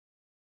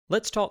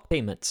Let's Talk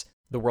Payments,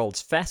 the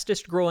world's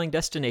fastest growing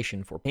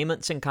destination for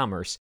payments and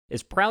commerce,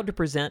 is proud to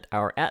present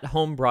our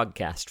at-home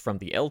broadcast from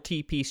the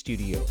LTP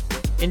studio.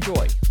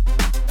 Enjoy.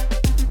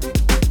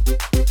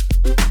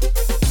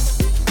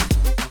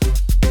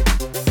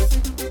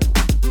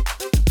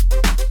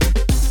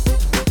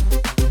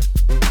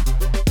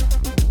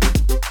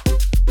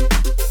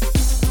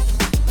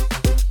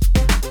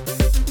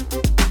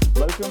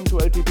 Welcome to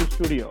LTP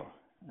Studio.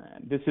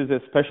 This is a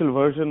special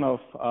version of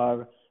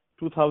our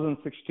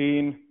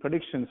 2016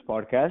 Predictions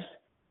podcast,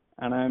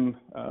 and I'm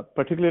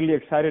particularly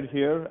excited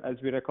here as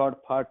we record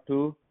part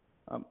 2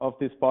 of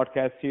this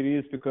podcast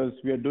series because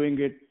we are doing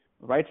it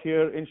right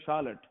here in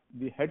Charlotte,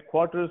 the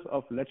headquarters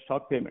of Let's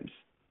Talk Payments.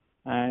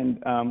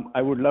 And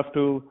I would love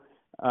to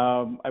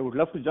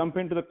jump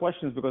into the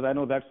questions because I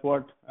know that's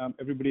what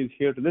everybody is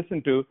here to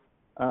listen to.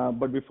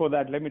 But before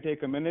that, let me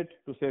take a minute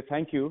to say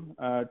thank you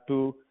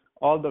to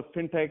all the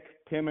fintech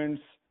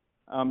payments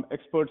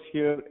experts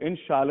here in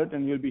Charlotte,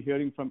 and you'll be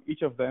hearing from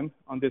each of them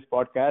on this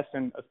podcast.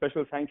 And a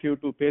special thank you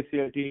to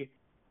PayCLT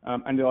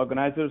and the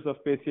organizers of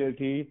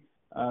PayCLT,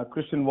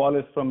 Christian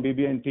Wallace from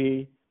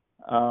BB&T,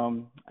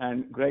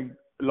 and Greg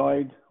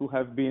Lloyd, who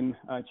have been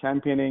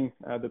championing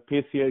the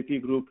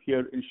PayCLT group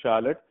here in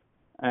Charlotte.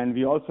 And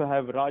we also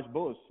have Raj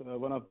Bose,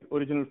 one of the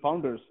original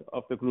founders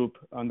of the group,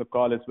 on the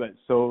call as well.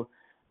 So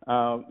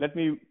let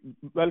me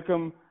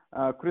welcome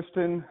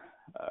Kristen,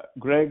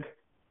 Greg,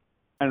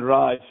 and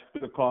Raj to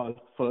the call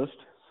first.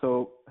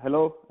 So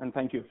hello, and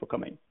thank you for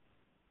coming.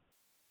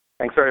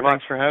 Thanks very much.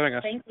 Thanks for having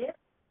us. Thank you.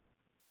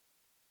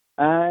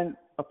 And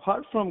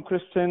apart from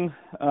Kristen,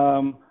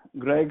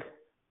 Greg,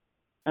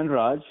 and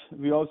Raj,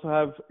 we also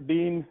have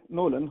Dean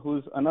Nolan,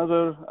 who's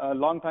another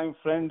longtime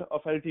friend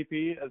of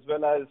LTP, as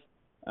well as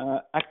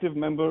active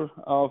member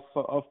of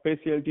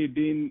PayCLT.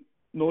 Dean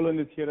Nolan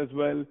is here as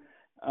well,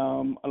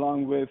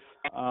 along with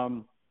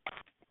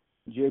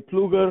Jay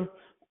Pluger,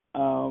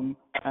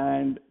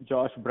 and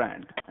Josh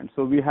Brand. And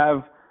so we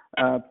have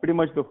pretty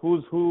much the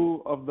who's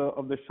who of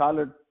the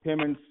Charlotte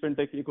payments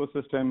fintech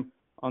ecosystem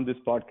on this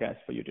podcast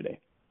for you today.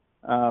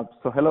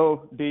 So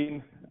hello,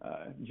 Dean,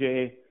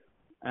 Jay,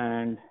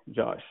 and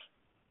Josh.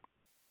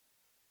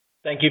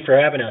 Thank you for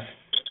having us.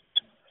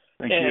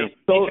 Thank you.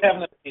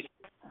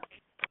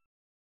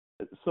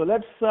 So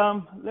let's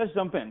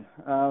jump in.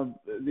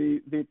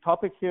 The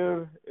topic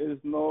here is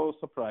no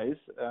surprise.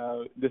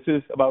 This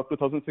is about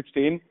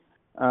 2016.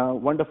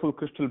 Wonderful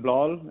crystal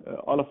ball.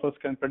 All of us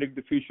can predict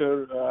the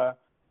future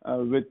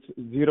with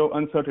zero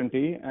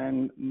uncertainty,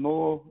 and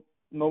no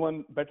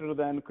one better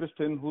than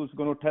Kristen, who's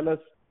going to tell us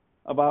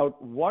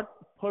about what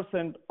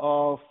percent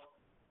of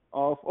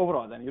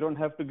overall. And you don't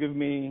have to give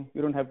me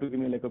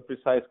like a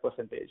precise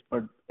percentage,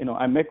 but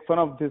I make fun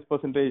of this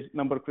percentage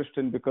number,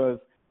 Kristen, because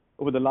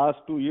over the last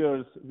 2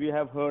 years we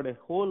have heard a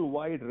whole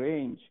wide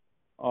range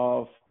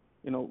of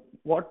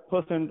what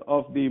percent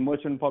of the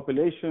merchant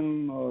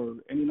population, or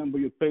any number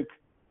you pick,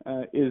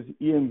 is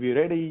EMV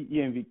ready,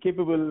 EMV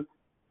capable.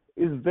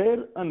 Is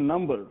there a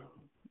number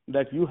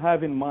that you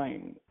have in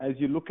mind as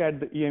you look at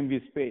the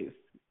EMV space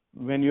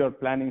when you are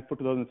planning for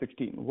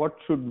 2016? What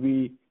should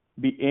we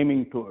be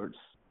aiming towards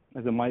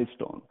as a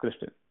milestone,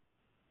 Kristen?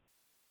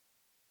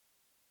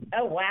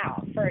 Oh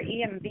wow, for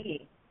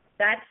EMV,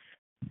 that's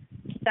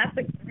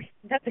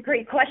a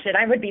great question.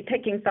 I would be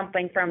picking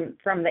something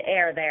from the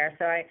air there,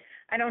 so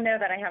I don't know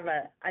that I have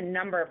a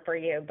number for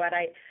you, but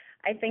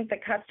I think the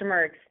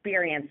customer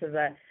experience is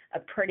a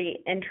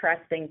pretty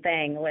interesting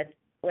thing with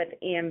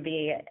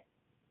EMV,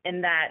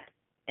 in that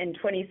in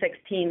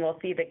 2016 we'll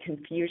see the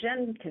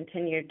confusion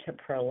continue to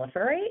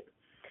proliferate.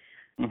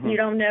 Mm-hmm. You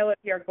don't know if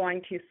you're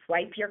going to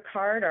swipe your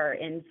card or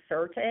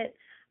insert it,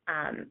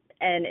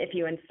 and if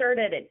you insert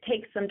it, it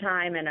takes some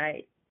time, and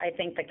I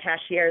think the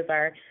cashiers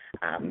are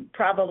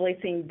probably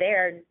seeing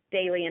their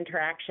daily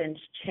interactions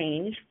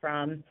change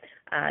from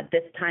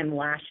this time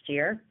last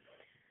year.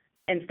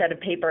 Instead of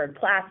paper and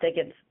plastic,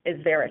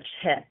 is there a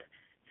chip?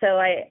 So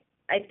I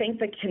think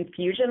the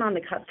confusion on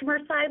the customer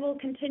side will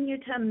continue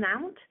to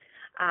mount,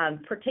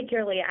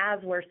 particularly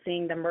as we're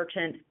seeing the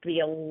merchants be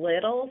a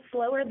little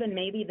slower than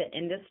maybe the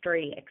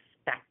industry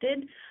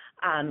expected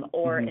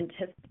or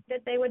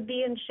anticipated they would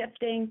be in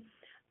shifting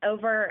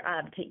over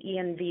to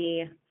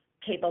EMV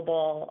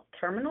capable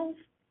terminals.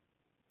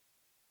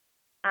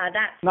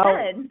 That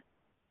said,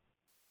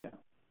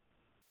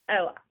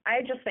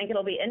 I just think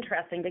it'll be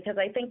interesting because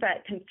I think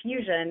that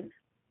confusion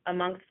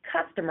amongst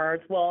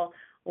customers will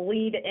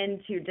lead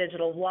into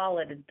digital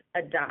wallet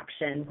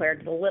adoption, where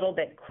it's a little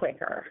bit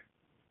quicker.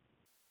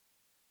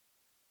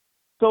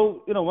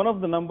 So, one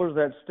of the numbers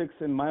that sticks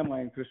in my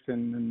mind,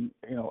 Kristen,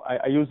 and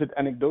I use it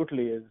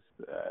anecdotally,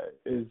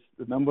 is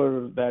the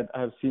number that I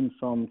have seen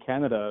from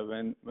Canada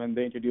when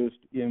they introduced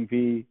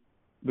EMV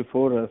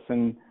before us,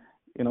 and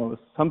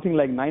something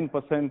like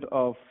 9%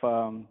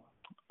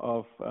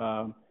 of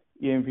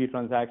EMV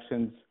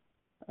transactions,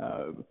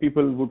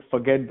 people would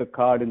forget the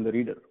card in the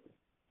reader.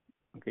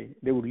 Okay,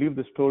 they would leave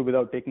the store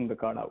without taking the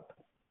card out.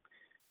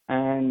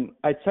 And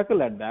I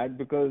chuckle at that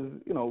because,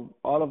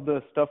 all of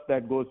the stuff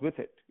that goes with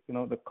it,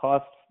 the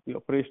costs, the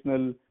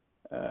operational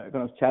kind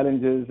of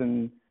challenges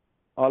and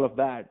all of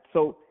that.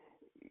 So,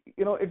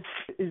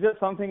 it's just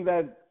something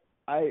that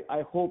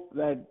I hope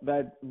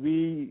that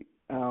we,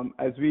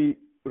 as we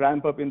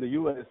ramp up in the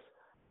U.S.,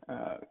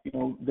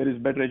 there is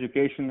better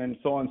education and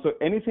so on. So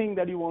anything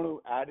that you want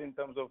to add in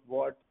terms of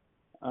what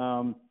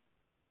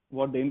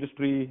the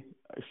industry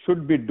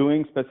should be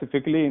doing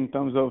specifically in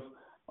terms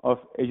of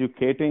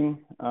educating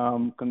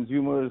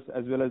consumers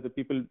as well as the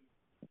people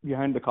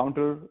behind the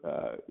counter,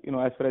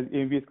 as far as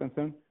EMV is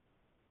concerned?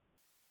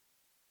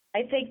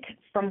 I think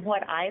from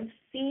what I've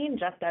seen,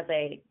 just as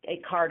a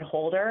card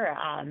holder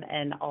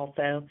and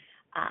also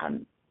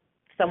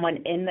someone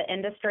in the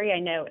industry, I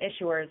know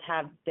issuers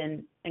have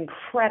been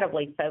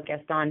incredibly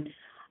focused on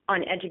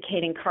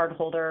educating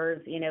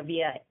cardholders,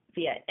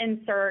 via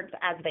inserts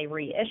as they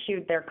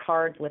reissued their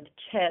cards with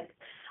chips.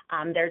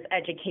 There's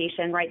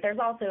education, right? There's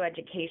also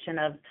education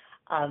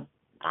of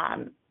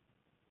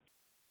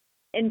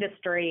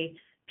industry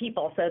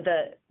people, so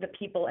the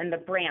people in the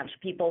branch,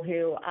 people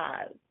who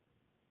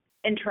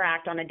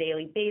interact on a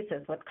daily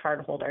basis with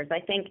cardholders. I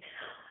think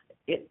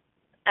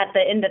at the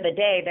end of the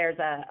day, there's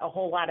a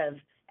whole lot of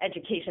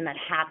education that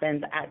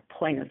happens at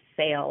point of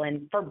sale,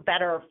 and for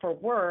better or for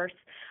worse,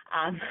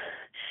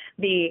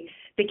 the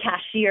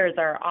cashiers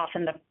are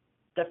often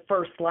the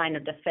first line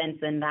of defense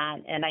in that.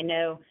 And I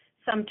know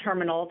some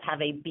terminals have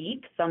a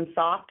beep, some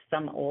soft,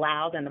 some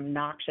loud and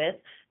obnoxious,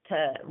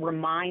 to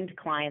remind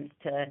clients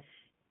to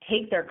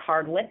take their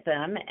card with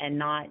them and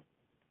not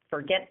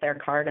forget their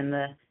card in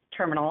the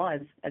terminal,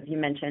 as you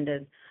mentioned,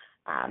 is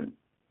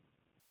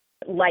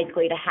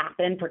likely to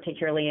happen,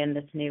 particularly in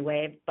this new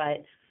wave.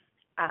 But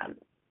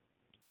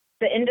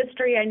the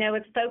industry, I know,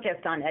 is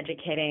focused on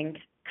educating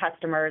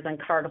customers and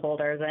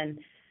cardholders, and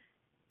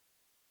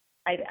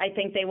I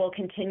think they will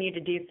continue to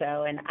do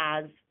so. And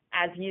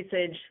as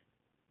usage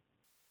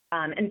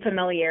and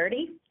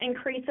familiarity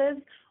increases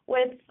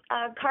with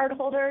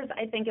cardholders,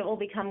 I think it will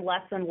become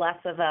less and less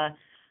of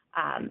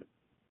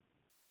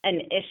an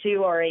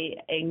issue or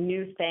a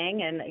new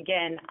thing. And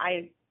again,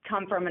 I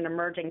come from an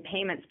emerging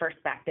payments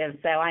perspective,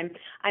 so I'm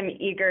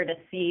eager to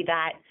see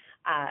that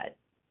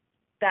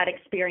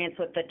experience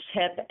with the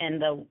chip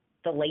and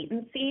the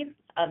latency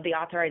of the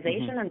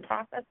authorization and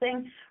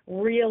processing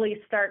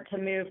really start to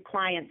move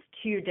clients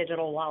to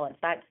digital wallets.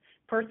 That's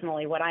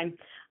personally what I'm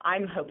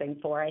hoping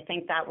for. I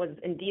think that was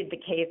indeed the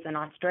case in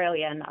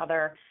Australia and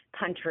other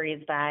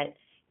countries that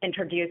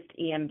introduced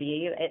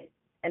EMV. It,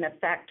 in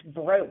effect,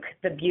 broke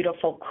the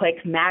beautiful,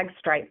 quick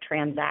magstripe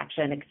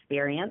transaction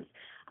experience.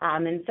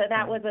 And so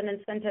that was an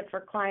incentive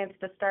for clients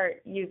to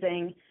start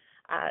using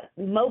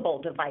mobile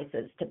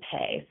devices to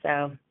pay.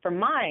 So from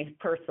my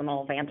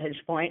personal vantage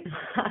point,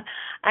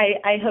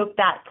 I hope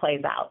that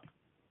plays out.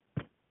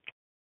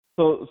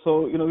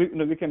 So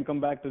we can come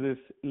back to this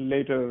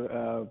later,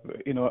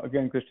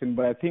 again, Christian,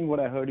 but I think what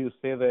I heard you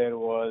say there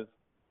was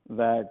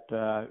that,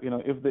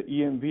 if the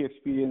EMV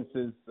experience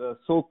is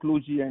so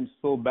kludgy and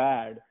so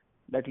bad,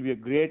 that will be a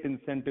great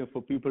incentive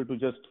for people to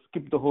just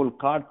skip the whole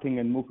card thing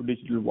and move to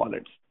digital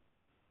wallets.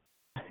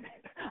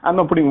 I'm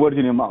not putting words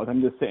in your mouth.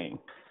 I'm just saying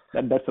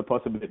that's a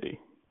possibility.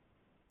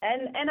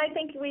 And I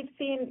think we've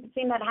seen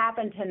that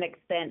happen to an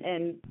extent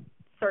in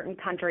certain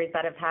countries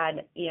that have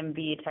had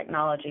EMV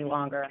technology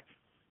longer.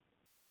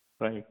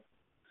 Right.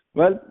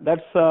 Well,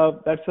 that's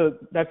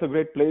a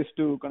great place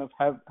to kind of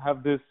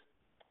have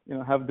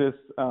this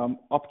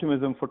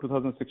optimism for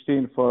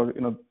 2016 for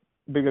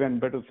bigger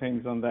and better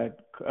things on that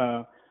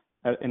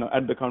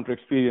at the counter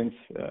experience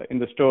in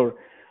the store.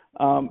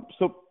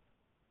 So,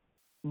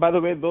 by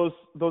the way, those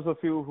of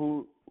you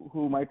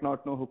who might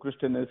not know who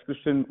Kristen is,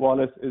 Kristen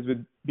Wallace is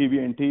with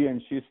BB&T,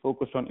 and she's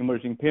focused on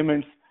emerging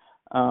payments.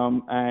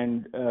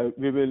 And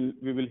we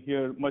will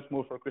hear much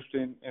more from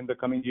Kristen in the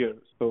coming years.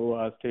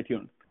 So stay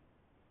tuned.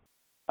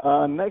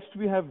 Next,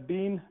 we have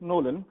Dean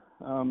Nolan,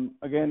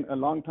 again, a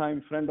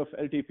longtime friend of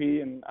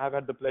LTP, and I've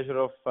had the pleasure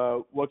of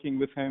working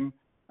with him.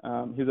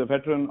 He's a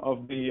veteran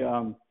of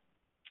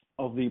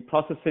the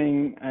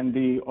processing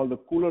and all the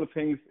cooler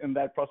things in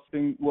that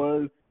processing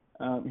world.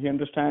 He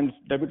understands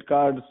debit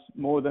cards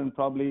more than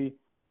probably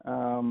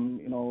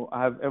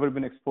I have ever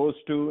been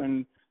exposed to,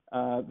 and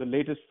the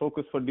latest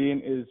focus for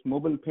Dean is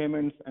mobile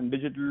payments and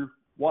digital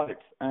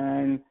wallets.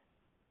 And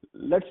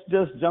let's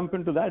just jump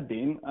into that,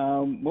 Dean.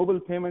 Mobile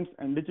payments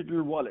and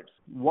digital wallets.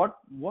 What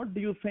do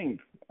you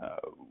think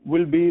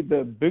will be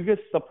the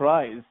biggest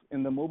surprise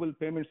in the mobile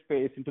payment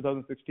space in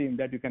 2016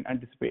 that you can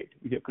anticipate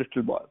with your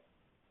crystal ball?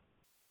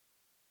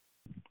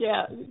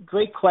 Yeah,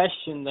 great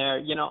question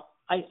there.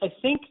 I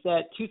think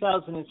that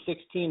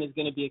 2016 is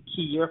going to be a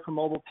key year for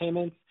mobile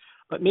payments,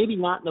 but maybe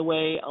not in the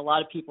way a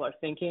lot of people are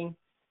thinking.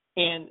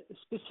 And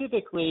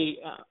specifically,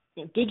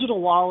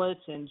 digital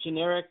wallets and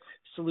generic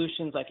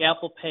solutions like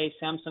Apple Pay,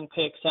 Samsung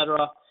Pay,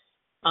 etc.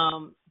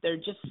 There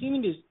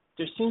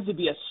seems to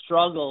be a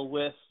struggle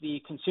with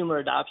the consumer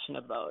adoption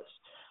of those.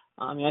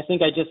 I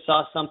think I just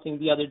saw something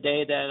the other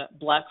day that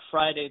Black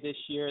Friday this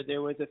year,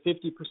 there was a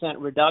 50%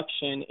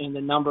 reduction in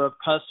the number of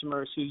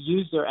customers who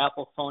used their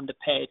Apple phone to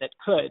pay that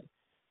could,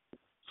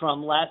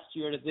 from last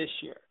year to this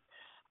year.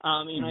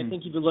 I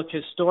think if you look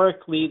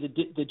historically,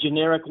 the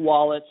generic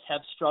wallets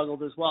have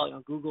struggled as well.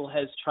 Google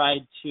has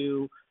tried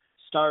to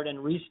start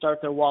and restart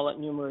their wallet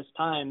numerous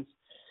times.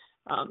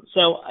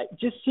 So it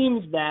just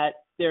seems that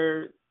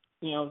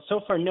so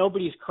far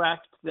nobody's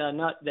cracked the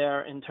nut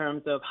there in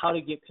terms of how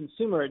to get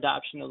consumer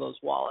adoption of those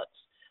wallets.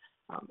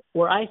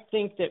 Where I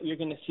think that you're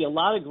going to see a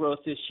lot of growth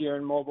this year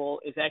in mobile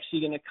is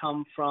actually going to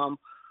come from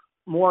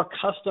more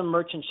custom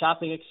merchant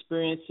shopping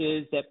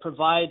experiences that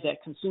provide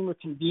that consumer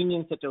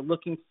convenience that they're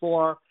looking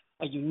for,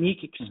 a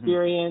unique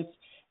experience,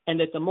 and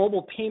that the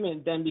mobile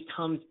payment then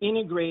becomes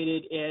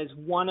integrated as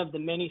one of the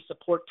many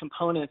support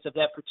components of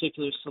that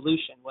particular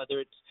solution, whether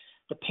it's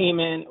the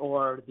payment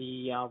or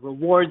the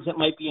rewards that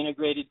might be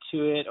integrated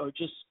to it, or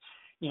just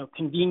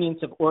convenience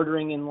of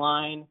ordering in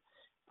line.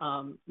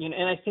 And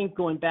I think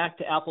going back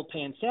to Apple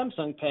Pay and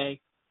Samsung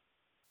Pay,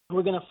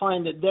 we're going to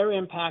find that their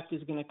impact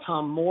is going to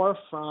come more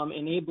from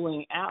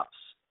enabling apps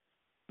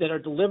that are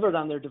delivered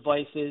on their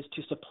devices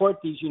to support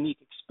these unique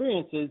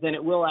experiences than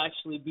it will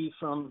actually be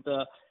from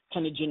the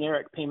kind of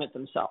generic payment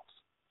themselves.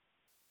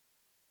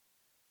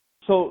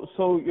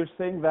 So you're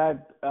saying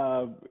that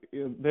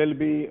there'll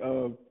be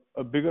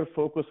a bigger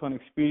focus on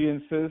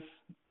experiences,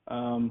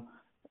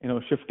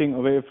 shifting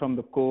away from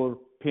the core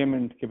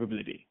payment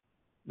capability.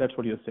 That's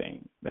what you're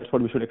saying. That's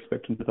what we should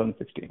expect in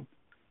 2016.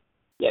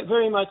 Yeah,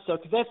 very much so,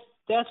 because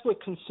that's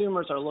what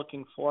consumers are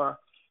looking for.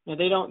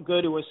 They don't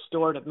go to a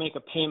store to make a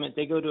payment.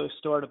 They go to a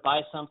store to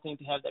buy something,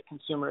 to have that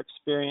consumer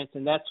experience,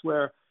 and that's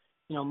where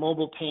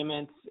mobile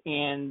payments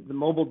and the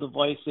mobile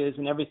devices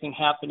and everything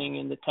happening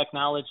in the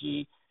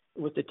technology,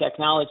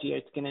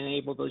 it's going to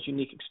enable those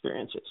unique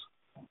experiences.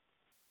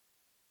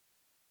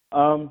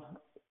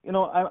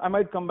 I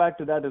might come back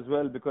to that as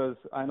well, because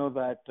I know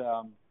that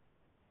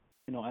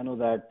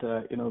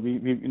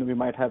we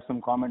might have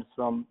some comments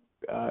from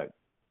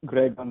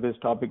Greg on this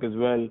topic as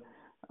well.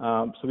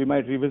 So we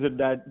might revisit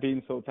that,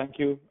 Dean. So thank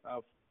you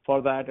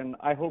for that, and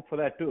I hope for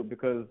that too,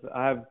 because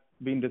I have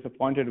been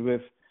disappointed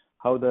with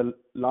how the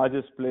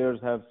largest players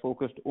have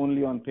focused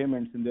only on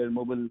payments in their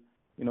mobile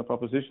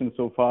proposition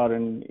so far,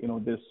 and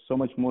there's so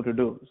much more to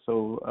do.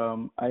 So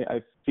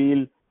I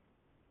feel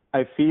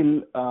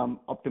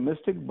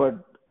optimistic,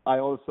 but I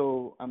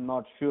also am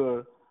not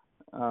sure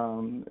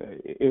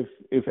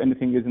if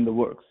anything is in the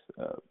works.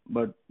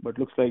 But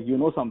looks like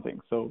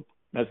something, so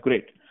that's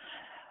great.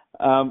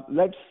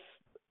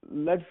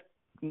 Let's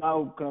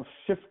now kind of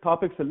shift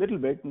topics a little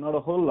bit, not a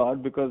whole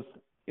lot, because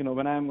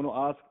when I'm going to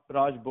ask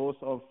Raj Bose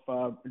of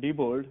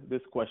Diebold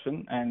this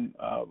question, and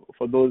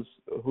for those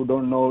who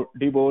don't know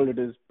Diebold, it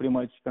is pretty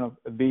much kind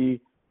of the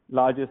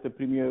largest, the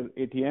premier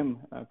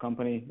ATM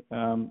company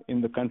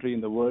in the country,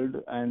 in the world,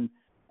 and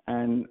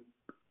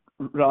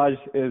Raj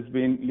has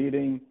been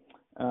leading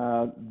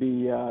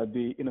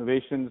the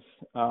innovations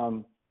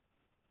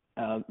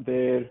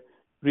there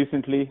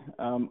recently.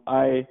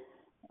 I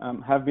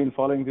have been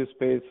following this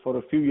space for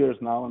a few years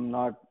now. I'm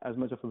not as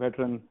much of a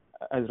veteran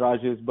as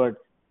Raj is, but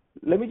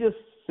let me just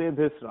say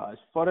this, Raj,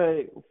 for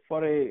a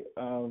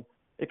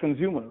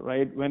consumer,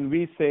 right? When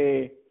we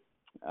say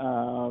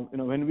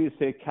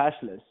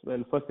cashless,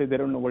 well, firstly, they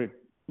don't know what it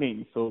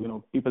means.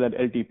 So, people at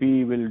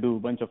LTP will do a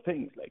bunch of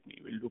things like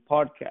me. We'll do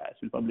podcasts,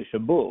 we'll publish a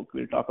book,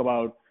 we'll talk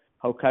about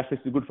how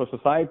cashless is good for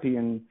society,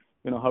 and,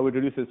 how it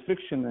reduces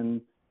friction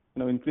and,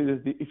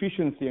 increases the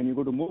efficiency, and you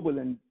go to mobile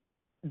and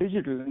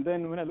digital. And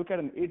then when I look at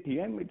an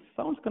ATM, it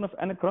sounds kind of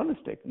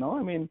anachronistic, no?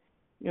 I mean,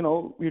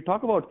 we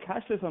talk about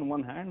cashless on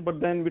one hand,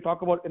 but then we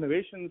talk about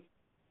innovations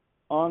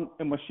on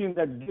a machine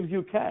that gives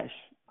you cash.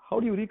 How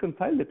do you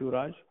reconcile the two,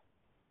 Raj?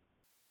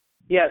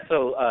 Yeah,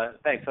 so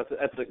thanks.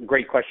 That's a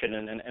great question,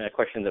 and a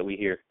question that we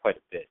hear quite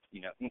a bit.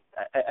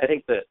 I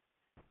think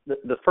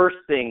the first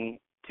thing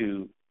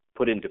to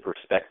put into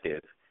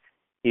perspective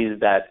is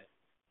that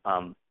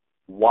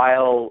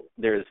while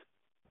there's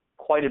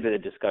quite a bit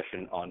of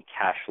discussion on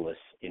cashless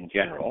in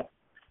general,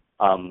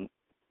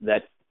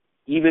 that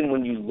even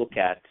when you look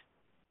at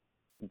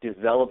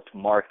developed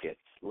markets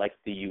like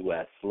the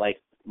U.S.,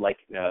 like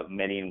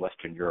many in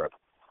Western Europe,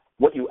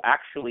 what you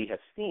actually have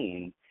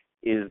seen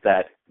is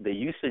that the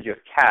usage of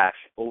cash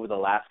over the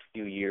last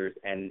few years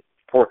and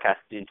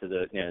forecasted into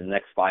the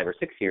next 5 or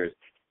 6 years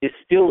is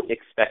still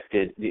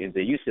expected.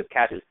 The use of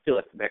cash is still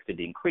expected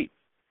to increase.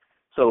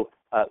 So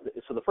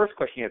the first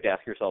question you have to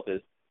ask yourself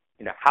is,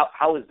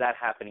 how is that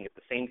happening at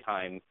the same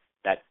time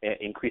that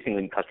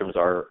increasingly customers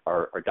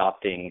are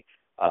adopting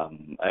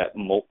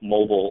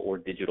mobile or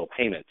digital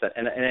payments?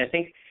 And I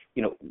think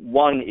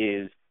one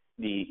is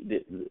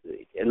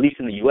at least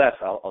in the U.S.,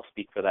 I'll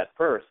speak for that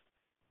first.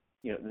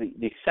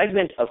 The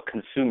segment of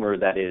consumer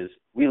that is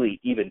really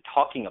even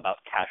talking about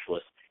cashless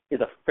is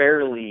a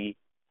fairly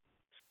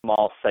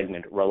small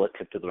segment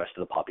relative to the rest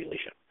of the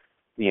population.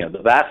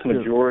 The vast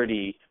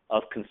majority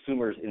of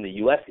consumers in the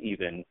U.S.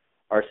 even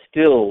are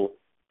still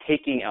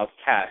taking out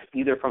cash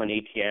either from an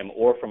ATM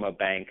or from a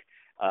bank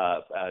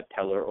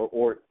teller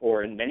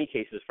or in many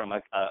cases from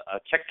a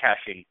check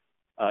cashing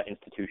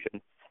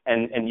institution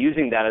and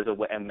using that as a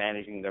way and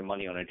managing their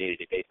money on a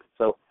day-to-day basis.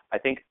 So I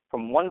think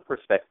from one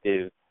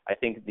perspective, I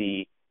think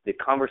the the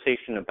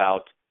conversation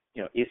about,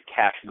 is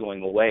cash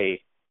going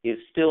away is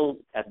still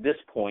at this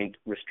point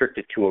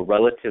restricted to a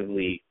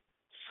relatively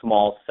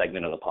small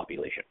segment of the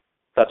population.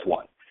 That's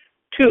one.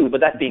 Two,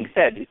 but that being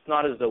said, it's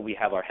not as though we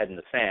have our head in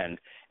the sand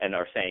and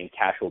are saying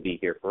cash will be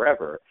here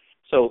forever.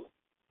 So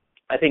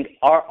I think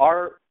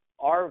our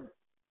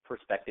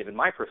perspective and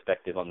my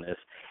perspective on this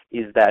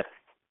is that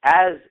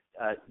as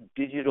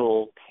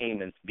digital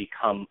payments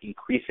become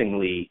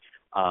increasingly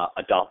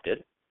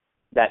adopted,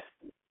 that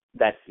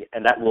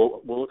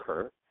will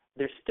occur.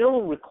 There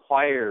still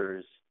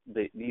requires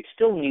you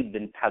still need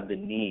to have the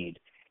need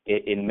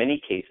in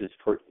many cases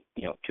for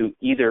to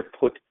either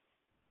put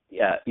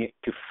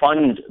to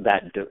fund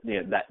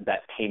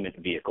that payment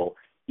vehicle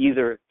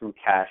either through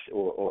cash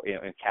or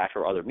in cash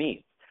or other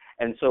means.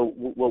 And so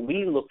what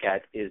we look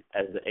at is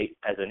as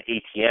an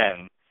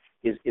ATM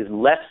is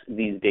less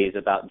these days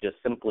about just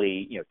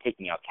simply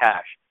taking out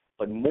cash,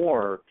 but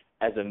more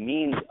as a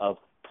means of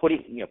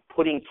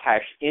putting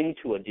cash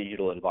into a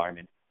digital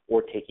environment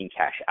or taking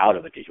cash out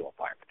of a digital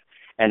environment.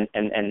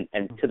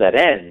 And to that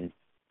end,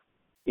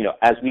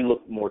 as we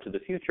look more to the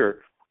future,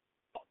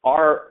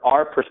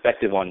 our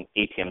perspective on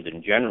ATMs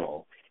in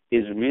general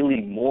is really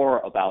more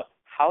about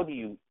how do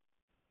you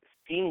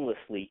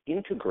seamlessly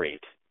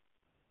integrate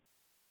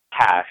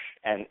cash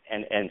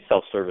and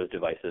self-service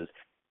devices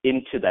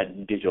into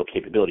that digital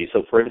capability.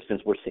 So, for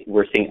instance,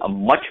 we're seeing a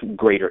much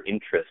greater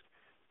interest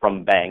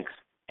from banks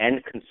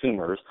and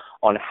consumers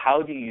on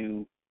how do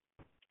you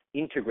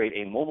integrate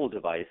a mobile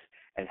device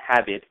and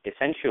have it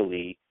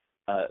essentially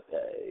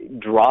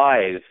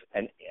drive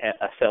an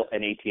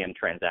ATM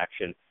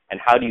transaction, and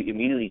how do you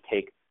immediately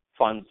take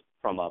funds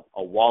from a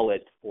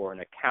wallet or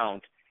an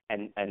account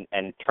and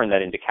turn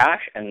that into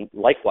cash, and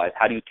likewise,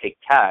 how do you take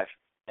cash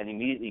and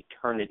immediately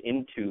turn it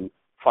into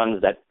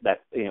funds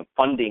that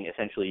funding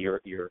essentially your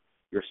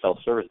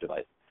self-service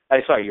device.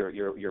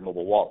 Your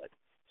mobile wallet.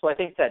 So I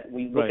think that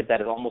we look at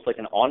that as almost like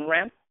an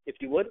on-ramp, if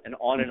you would, an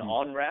on and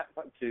on-ramp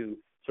to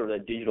sort of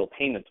the digital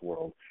payments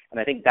world. And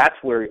I think that's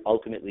where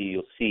ultimately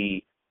you'll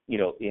see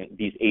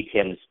these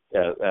ATMs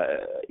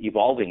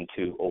evolving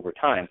to over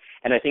time.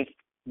 And I think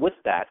with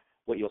that,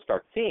 what you'll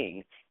start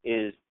seeing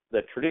is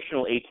the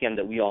traditional ATM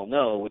that we all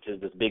know, which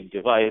is this big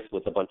device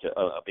with a bunch of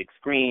a big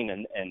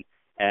screen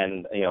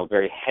and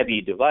very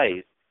heavy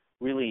device,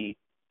 really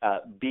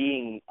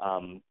being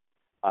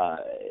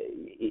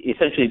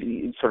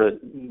essentially sort of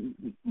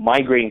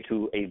migrating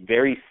to a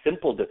very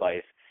simple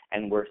device,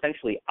 and we're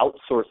essentially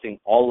outsourcing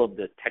all of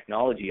the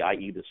technology,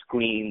 i.e. the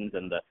screens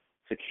and the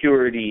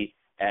security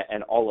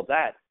and all of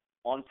that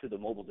onto the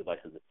mobile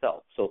devices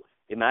itself. So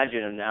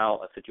imagine now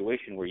a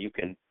situation where you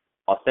can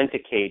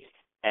authenticate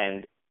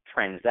and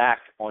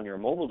transact on your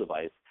mobile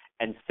device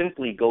and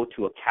simply go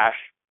to a cash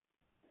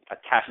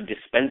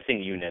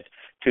dispensing unit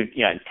to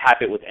and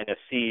tap it with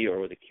NFC or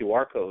with a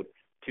QR code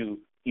to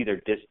either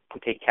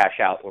take cash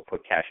out or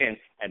put cash in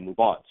and move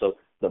on. So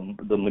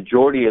the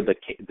majority of the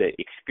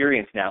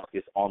experience now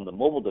is on the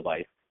mobile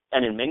device,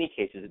 and in many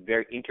cases it's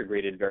very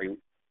integrated very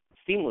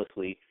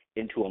seamlessly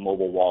into a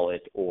mobile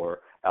wallet or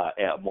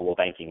a mobile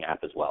banking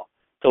app as well.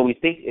 So we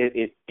think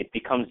it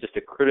becomes just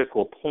a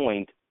critical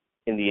point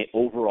in the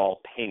overall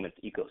payments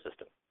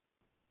ecosystem.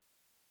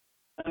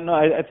 No,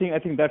 I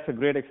think that's a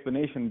great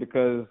explanation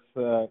because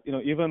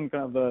even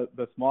kind of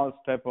the small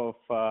step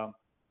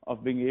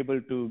of being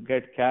able to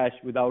get cash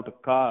without a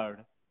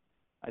card,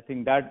 I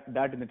think that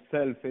in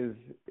itself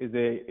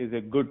is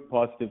a good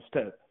positive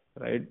step,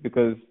 right?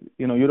 Because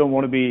you don't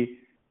want to be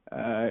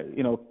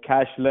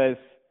cashless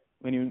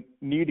when you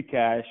need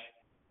cash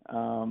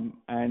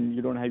and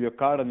you don't have your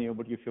card on you,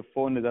 but if your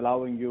phone is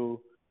allowing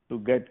you to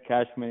get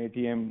cash from an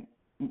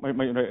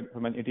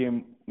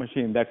ATM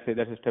machine, that's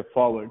a step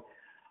forward.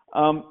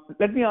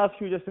 Let me ask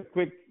you just a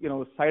quick,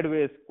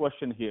 sideways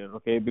question here,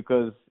 okay?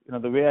 Because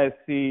the way I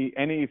see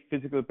any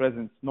physical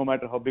presence, no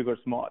matter how big or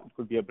small, it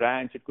could be a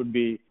branch, it could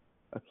be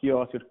a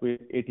kiosk, it could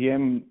be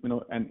ATM,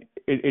 an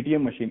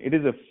ATM machine. It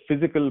is a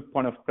physical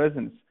point of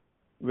presence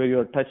where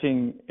you're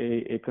touching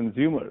a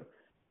consumer.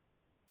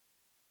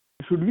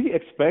 Should we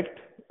expect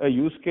a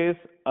use case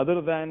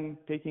other than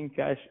taking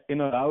cash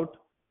in or out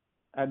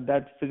at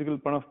that physical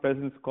point of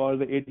presence called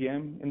the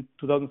ATM in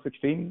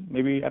 2016?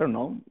 Maybe, I don't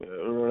know,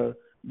 or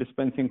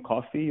dispensing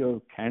coffee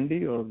or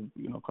candy or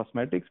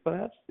cosmetics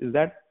perhaps? Is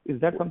that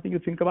something you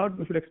think about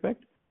we should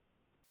expect?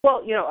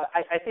 Well,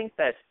 I think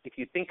that if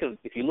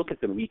you look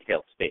at the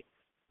retail space,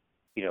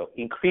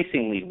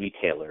 increasingly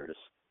retailers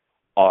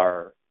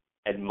are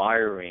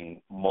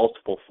admiring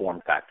multiple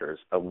form factors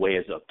of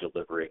ways of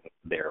delivering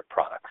their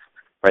products,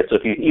 right? So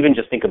if you even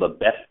just think of a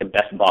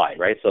Best Buy,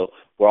 right? So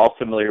we're all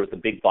familiar with the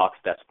big box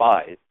Best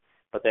Buys,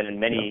 but then in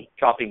many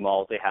shopping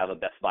malls they have a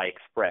Best Buy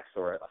Express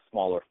or a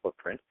smaller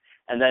footprint.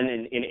 And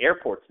then in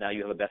airports now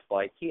you have a Best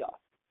Buy kiosk,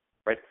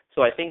 right?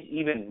 So I think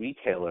even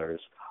retailers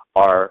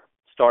are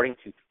starting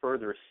to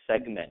further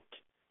segment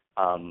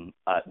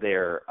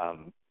their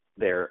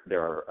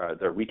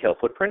retail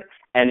footprint,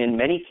 and in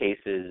many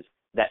cases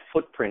that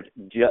footprint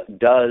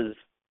does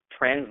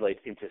translate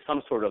into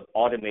some sort of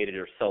automated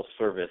or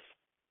self-service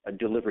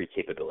delivery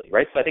capability,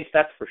 right? So I think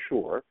that's for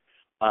sure.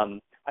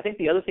 I think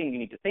the other thing you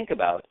need to think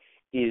about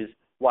is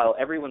while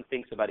everyone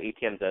thinks about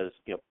ATMs as,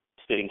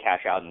 spitting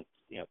cash out and,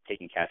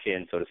 taking cash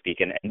in, so to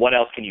speak, and what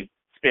else can you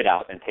spit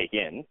out and take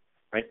in,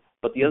 right?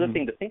 But the other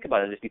thing to think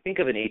about is if you think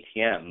of an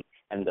ATM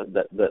and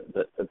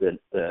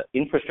the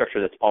infrastructure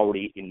that's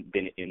already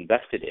been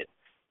invested in,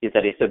 is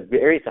that it's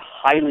a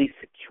highly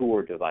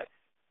secure device.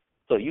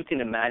 So you can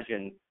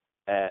imagine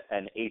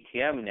an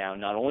ATM now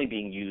not only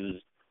being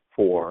used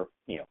for,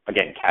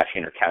 again, cash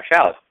in or cash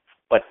out,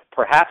 but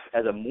perhaps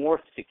as a more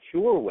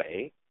secure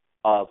way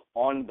of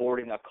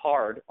onboarding a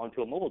card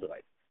onto a mobile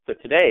device. So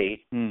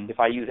today, if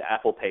I use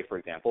Apple Pay, for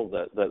example,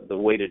 the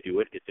way to do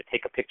it is to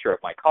take a picture of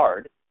my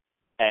card,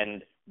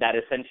 and that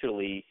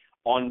essentially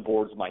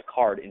onboards my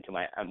card into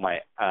my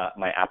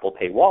Apple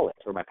Pay wallet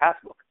or my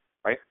passbook,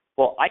 right?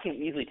 Well, I can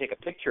easily take a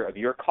picture of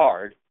your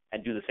card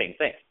and do the same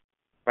thing,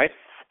 right?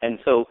 And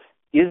so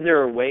is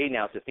there a way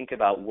now to think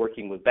about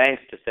working with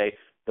banks to say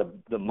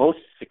the most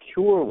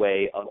secure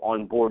way of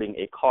onboarding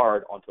a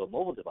card onto a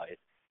mobile device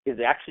is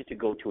actually to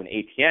go to an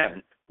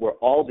ATM where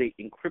all the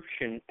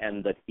encryption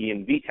and the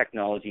EMV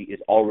technology is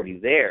already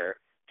there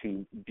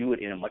to do it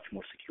in a much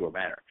more secure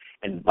manner.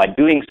 And by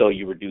doing so,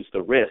 you reduce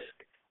the risk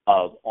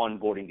of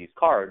onboarding these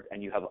cards,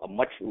 and you have a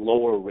much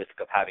lower risk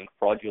of having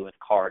fraudulent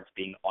cards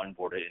being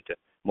onboarded into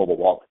mobile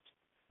wallets.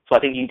 So I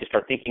think you need to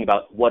start thinking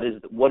about what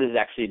is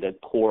actually the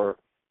core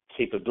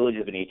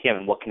capabilities of an ATM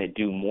and what can it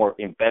do more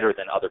and better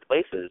than other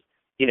places,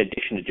 in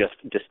addition to just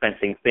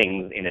dispensing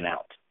things in and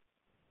out.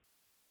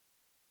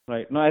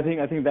 Right. No, I think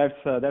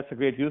that's a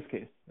great use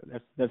case.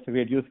 That's a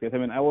great use case. I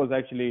mean, I was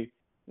actually,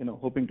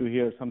 hoping to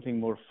hear something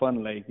more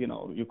fun, like,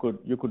 you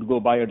could go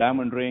buy a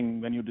diamond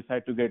ring when you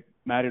decide to get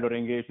married or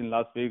engaged in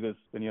Las Vegas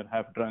when you're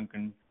half drunk,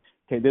 and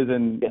okay, there's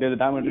a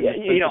diamond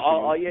ring.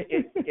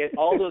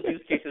 All those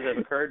use cases have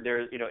occurred.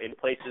 There's, in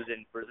places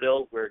in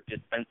Brazil, we're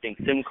dispensing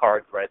SIM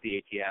cards right at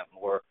the ATM,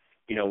 or,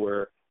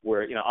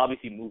 we're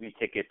obviously movie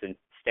tickets and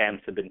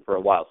stamps have been for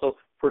a while. So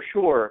for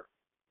sure,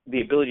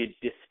 the ability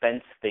to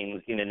dispense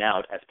things in and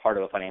out as part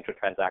of a financial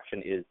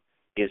transaction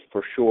is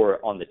for sure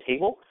on the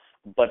table.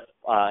 But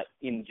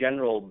in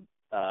general,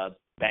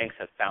 banks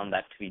have found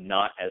that to be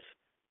not as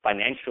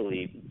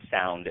financially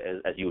sound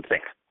as you would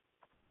think.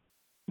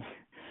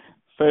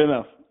 Fair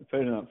enough.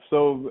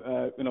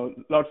 So,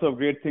 lots of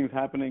great things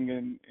happening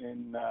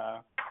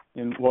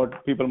in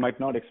what people might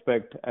not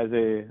expect as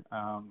a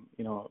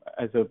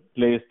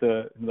place,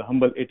 the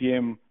humble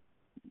ATM,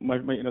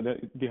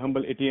 the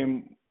humble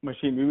ATM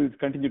machine. We will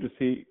continue to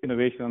see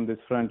innovation on this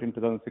front in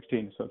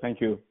 2016. So thank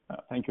you,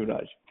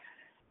 Raj.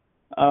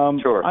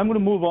 Sure. I'm going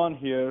to move on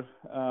here.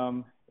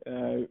 At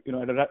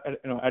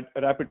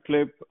a rapid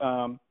clip.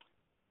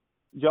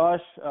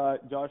 Josh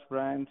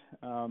Brandt,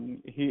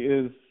 he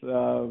is,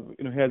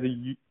 he has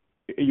a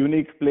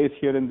unique place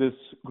here in this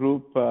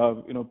group.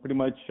 Pretty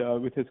much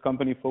with his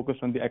company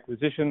focused on the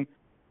acquisition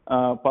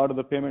part of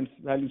the payments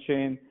value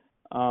chain.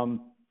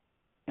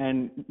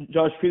 And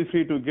Josh, feel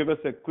free to give us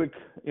a quick,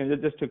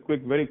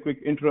 very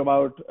quick intro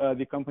about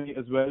the company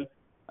as well,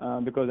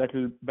 because that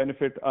will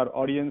benefit our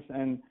audience.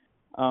 And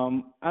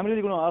I'm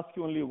really going to ask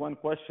you only one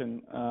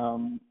question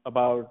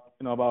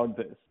about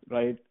this,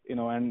 right?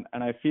 And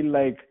I feel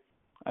like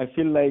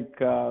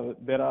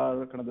there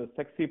are kind of the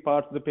sexy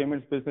parts of the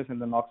payments business and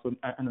the not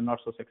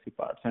so sexy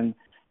parts. And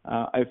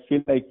I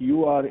feel like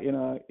you are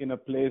in a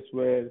place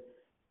where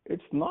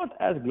it's not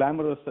as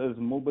glamorous as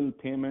mobile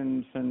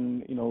payments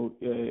and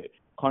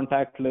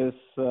contactless,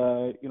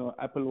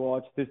 Apple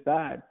Watch, this,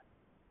 that.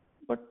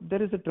 But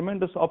there is a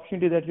tremendous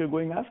opportunity that you're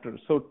going after.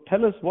 So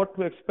tell us what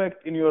to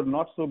expect in your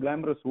not so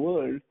glamorous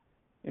world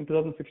in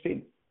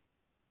 2016.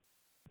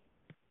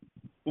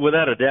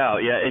 Without a doubt,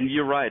 yeah, and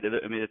you're right.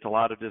 I mean, it's a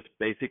lot of just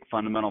basic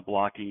fundamental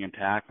blocking and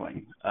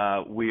tackling.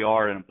 We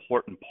are an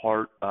important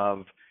part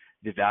of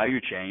the value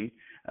chain,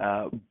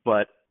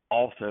 but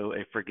also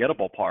a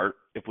forgettable part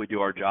if we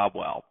do our job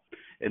well.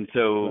 And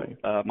so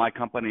my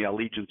company,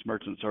 Allegiance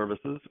Merchant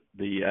Services,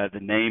 the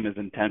name is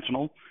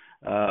intentional.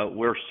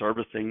 We're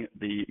servicing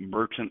the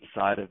merchant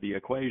side of the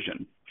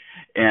equation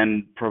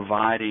and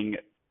providing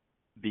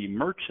the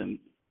merchant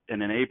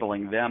and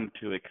enabling them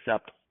to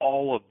accept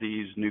all of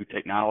these new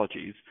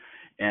technologies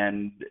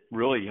and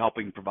really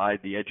helping provide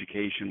the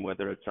education,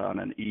 whether it's on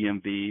an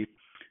EMV,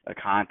 a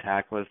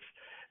contactless,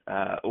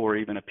 or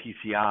even a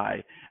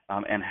PCI,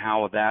 and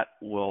how that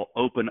will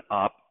open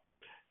up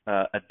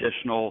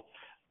additional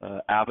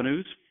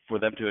avenues for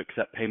them to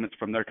accept payments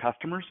from their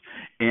customers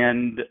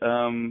and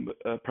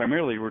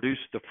primarily reduce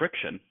the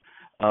friction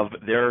of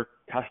their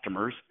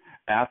customers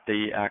at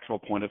the actual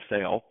point of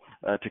sale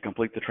to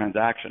complete the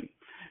transaction.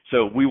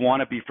 So we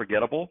want to be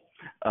forgettable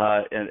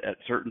at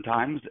certain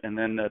times, and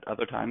then at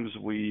other times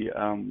we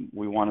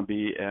want to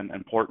be an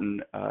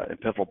important and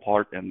pivotal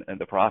part in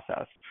the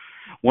process.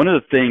 One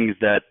of the things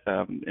that,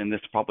 and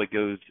this probably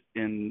goes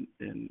in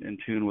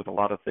tune with a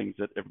lot of things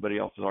that everybody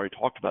else has already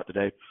talked about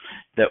today,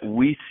 that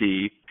we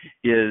see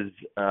is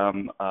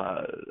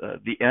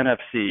the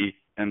NFC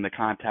and the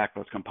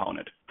contactless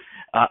component.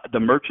 The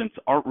merchants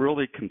aren't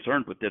really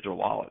concerned with digital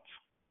wallets.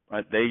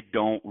 right? They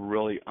don't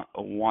really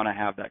want to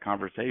have that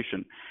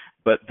conversation,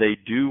 but they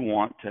do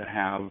want to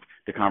have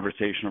the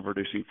conversation of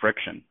reducing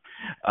friction.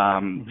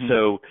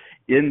 So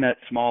in that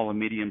small and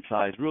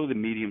medium-sized, really the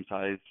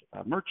medium-sized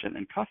merchant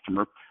and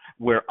customer,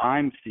 where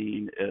I'm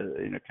seeing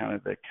kind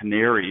of the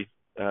canary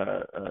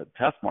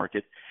test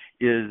market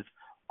is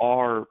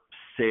our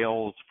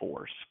sales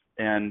force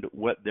and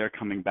what they're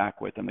coming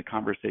back with and the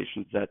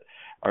conversations that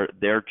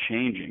they're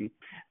changing.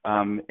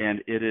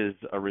 And it is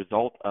a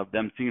result of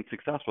them seeing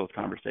success with those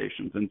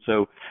conversations. And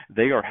so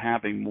they are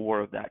having more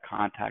of that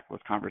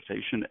contactless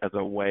conversation as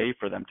a way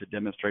for them to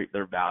demonstrate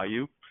their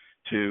value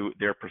to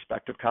their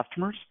prospective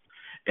customers.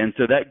 And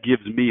so that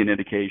gives me an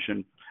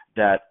indication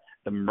that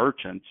the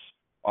merchants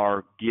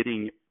are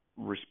getting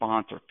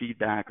response or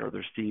feedback, or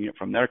they're seeing it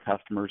from their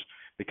customers,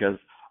 because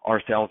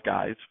our sales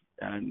guys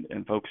and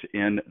folks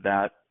in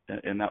that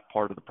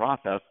part of the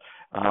process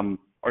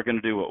are going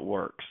to do what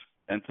works.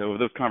 And so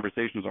those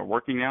conversations are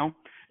working now,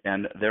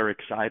 and they're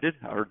excited.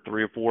 I heard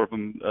 3 or 4 of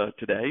them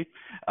today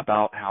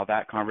about how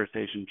that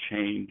conversation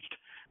changed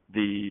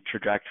the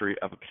trajectory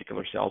of a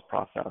particular sales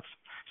process.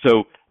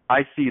 So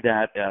I see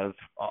that as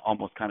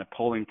almost kind of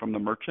pulling from the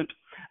merchant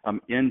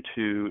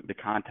into the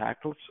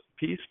contactless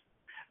piece.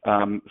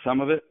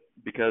 Some of it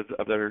because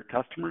of their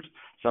customers,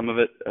 some of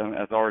it,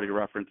 as already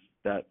referenced,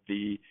 that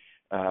the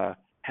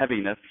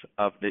heaviness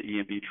of the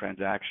EMV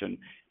transaction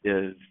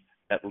is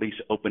at least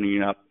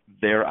opening up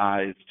their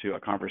eyes to a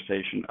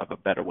conversation of a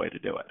better way to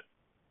do it.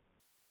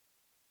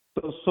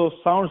 So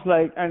sounds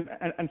like, and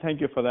thank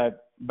you for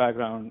that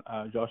background,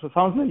 Josh. So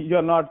sounds like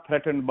you're not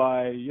threatened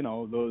by,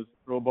 those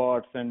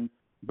robots and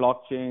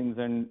blockchains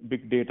and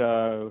big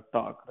data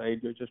talk, right?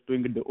 You're just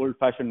doing it the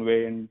old-fashioned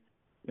way, and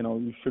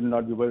you should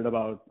not be worried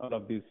about all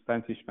of these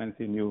fancy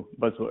new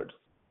buzzwords.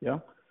 Yeah.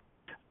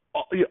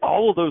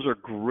 All of those are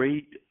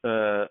great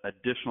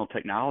additional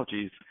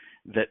technologies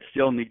that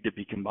still need to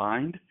be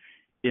combined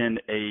in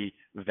a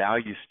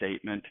value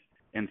statement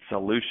and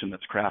solution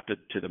that's crafted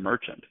to the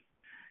merchant.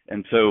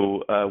 And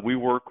so we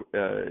work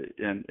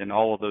in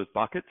all of those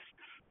buckets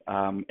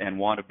and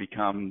want to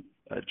become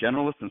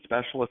generalists and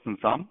specialists in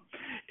some,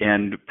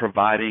 and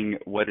providing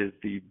what is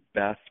the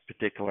best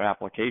particular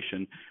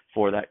application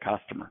for that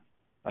customer.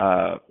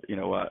 A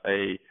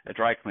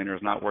dry cleaner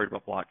is not worried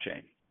about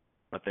blockchain,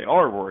 but they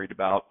are worried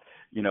about,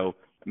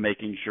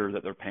 making sure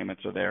that their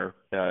payments are there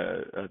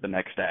the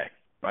next day,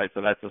 right?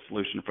 So that's a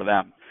solution for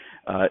them.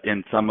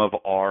 In some of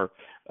our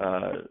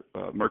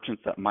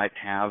merchants that might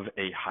have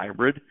a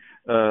hybrid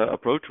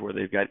approach where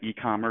they've got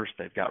e-commerce,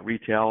 they've got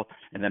retail,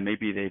 and then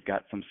maybe they've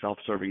got some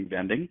self-serving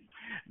vending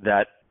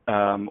that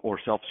or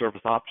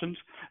self-service options,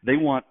 they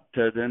want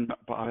to then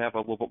have a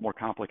little bit more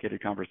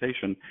complicated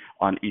conversation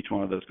on each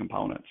one of those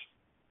components.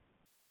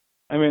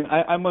 I mean,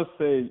 I must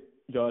say,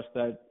 Josh,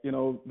 that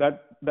you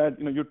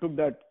took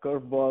that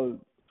curveball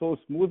so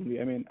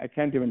smoothly. I mean, I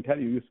can't even tell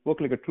you. You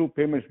spoke like a true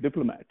payments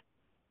diplomat.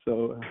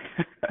 So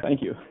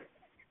thank you.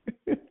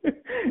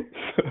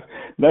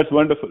 That's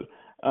wonderful.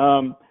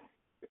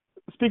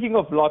 Speaking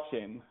of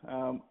blockchain,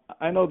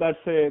 I know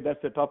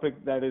that's a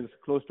topic that is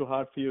close to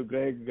heart for you,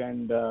 Greg.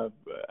 And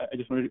I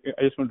just want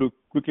to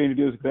quickly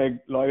introduce Greg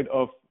Lloyd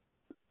of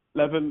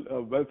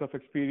Level, wealth of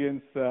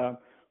experience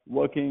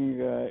working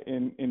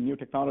in new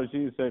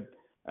technologies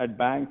at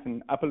banks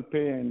and Apple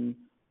Pay and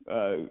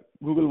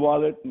Google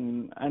Wallet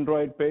and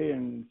Android Pay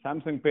and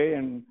Samsung Pay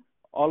and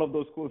all of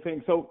those cool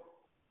things. So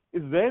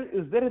is there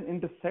an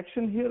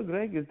intersection here,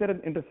 Greg? Is there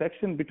an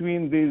intersection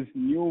between these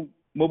new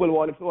mobile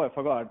wallets? Oh, I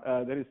forgot.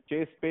 There is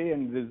Chase Pay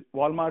and there's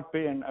Walmart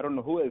Pay and I don't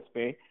know who else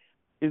Pay.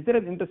 Is there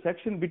an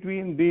intersection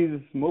between these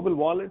mobile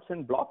wallets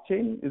and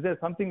blockchain? Is there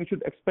something we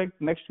should expect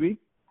next week?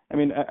 I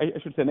mean, I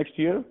should say next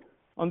year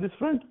on this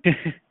front?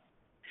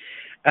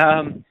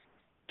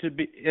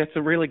 It's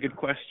a really good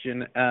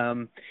question.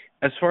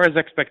 As far as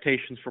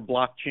expectations for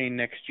blockchain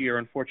next year,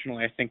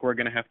 unfortunately, I think we're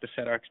going to have to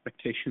set our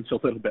expectations a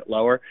little bit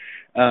lower.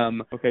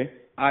 Okay.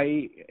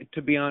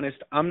 To be honest,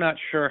 I'm not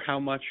sure how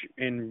much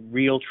in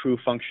real true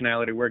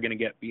functionality we're going to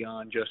get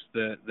beyond just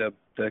the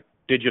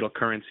digital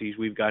currencies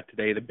we've got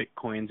today, the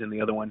Bitcoins and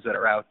the other ones that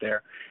are out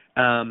there.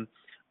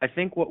 I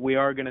think what we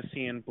are going to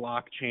see in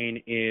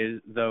blockchain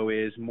is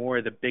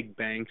more the big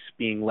banks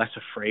being less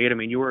afraid. I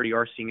mean, you already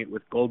are seeing it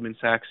with Goldman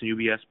Sachs and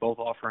UBS both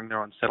offering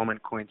their own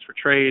settlement coins for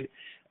trade.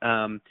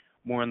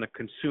 More on the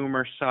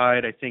consumer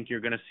side, I think you're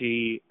going to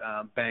see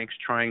banks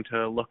trying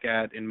to look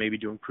at and maybe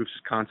doing proofs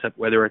of concept,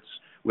 whether it's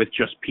with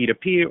just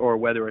P2P or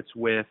whether it's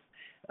with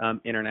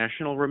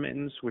international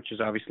remittance, which is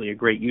obviously a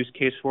great use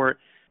case for it.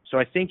 So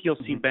I think you'll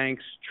see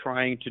banks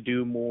trying to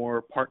do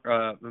more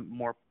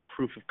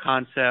proof of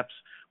concepts,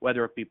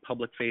 whether it be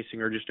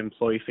public-facing or just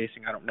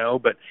employee-facing, I don't know.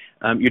 But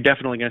you're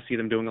definitely going to see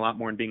them doing a lot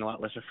more and being a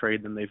lot less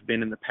afraid than they've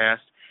been in the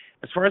past.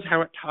 As far as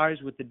how it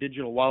ties with the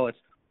digital wallets,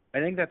 I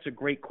think that's a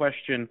great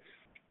question.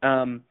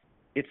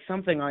 It's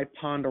something I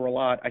ponder a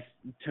lot.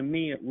 To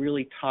me, it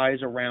really ties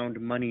around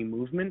money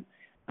movement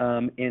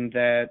in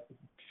that,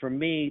 for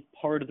me,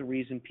 part of the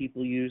reason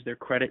people use their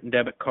credit and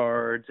debit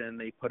cards and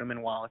they put them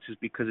in wallets is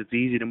because it's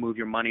easy to move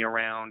your money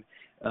around.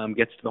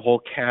 gets to the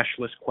whole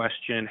cashless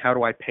question. How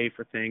do I pay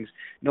for things?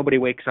 Nobody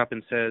wakes up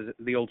and says,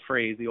 the old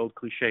phrase, the old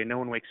cliche, no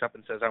one wakes up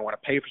and says, I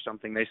want to pay for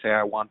something. They say,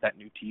 I want that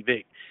new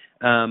TV.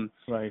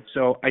 Right.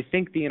 So I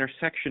think the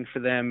intersection for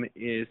them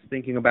is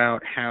thinking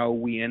about how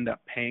we end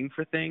up paying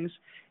for things.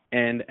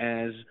 And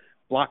as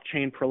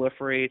blockchain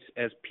proliferates,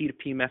 as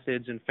P2P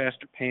methods and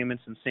faster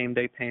payments and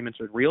same-day payments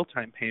or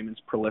real-time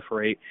payments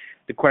proliferate,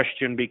 the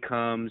question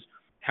becomes,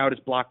 how does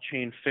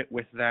blockchain fit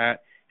with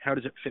that? How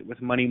does it fit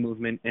with money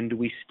movement? And do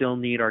we still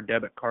need our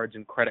debit cards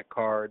and credit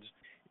cards?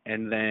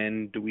 And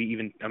then do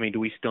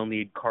we still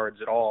need cards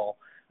at all?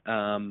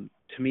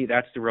 To me,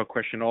 that's the real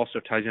question. Also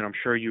ties in, I'm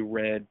sure you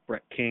read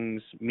Brett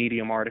King's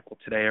Medium article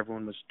today.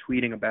 Everyone was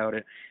tweeting about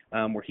it,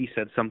 where he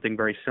said something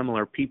very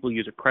similar. People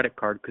use a credit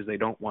card because they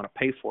don't want to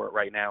pay for it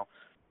right now.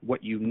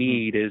 What you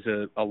need is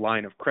a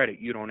line of credit.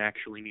 You don't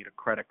actually need a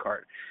credit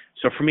card.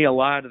 So for me, a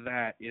lot of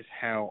that is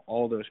how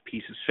all those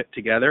pieces fit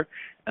together.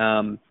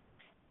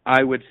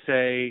 I would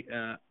say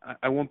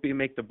I won't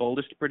make the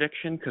boldest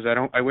prediction because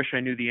I wish I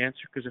knew the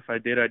answer, because if I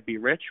did, I'd be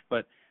rich.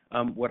 But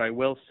what I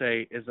will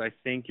say is I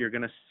think you're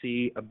going to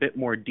see a bit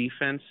more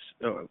defense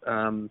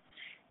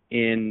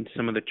in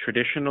some of the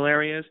traditional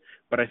areas,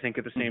 but I think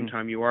at the same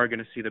time you are going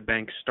to see the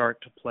banks start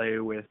to play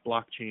with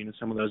blockchain and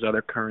some of those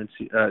other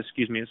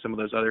some of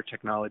those other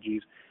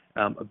technologies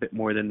a bit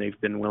more than they've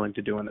been willing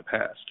to do in the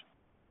past.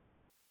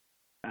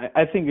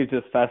 I think it's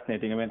just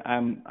fascinating. I mean,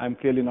 I'm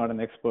clearly not an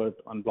expert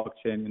on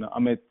blockchain.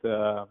 Amit,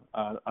 our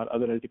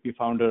other LTP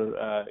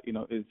founder,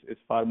 is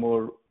far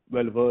more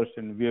well versed,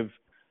 and we have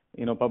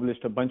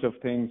published a bunch of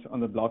things on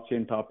the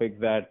blockchain topic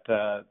that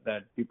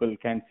people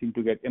can't seem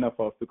to get enough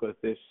of, because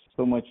there's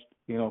so much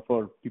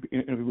for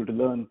people to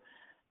learn.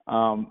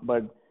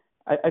 But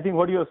I think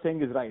what you're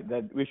saying is right,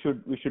 that we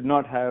should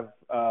not have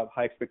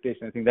high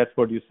expectations. I think that's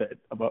what you said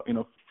about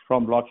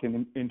from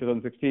blockchain in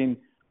 2016.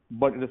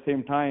 But at the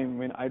same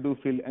time, I do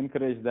feel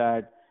encouraged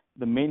that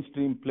the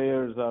mainstream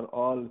players are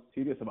all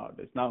serious about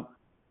this. Now,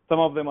 some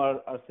of them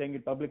are saying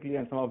it publicly,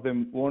 and some of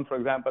them won't. For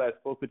example, I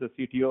spoke with the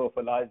CTO of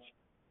a large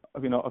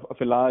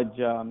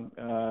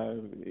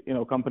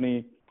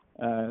company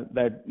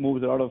that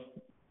moves a lot of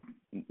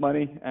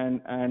money,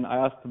 and I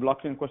asked the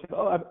blockchain question.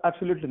 Oh,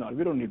 absolutely not.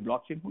 We don't need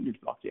blockchain. Who needs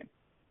blockchain?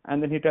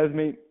 And then he tells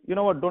me, you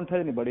know what? Don't tell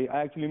anybody.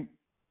 I actually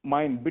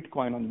mine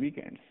Bitcoin on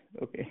weekends.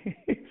 Okay,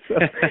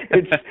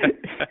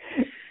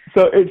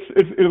 so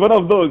it's one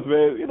of those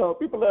where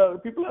people are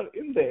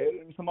in there,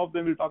 and some of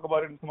them will talk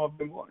about it, and some of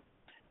them won't.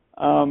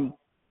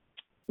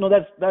 No,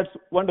 that's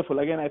wonderful.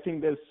 Again, I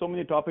think there's so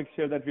many topics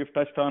here that we've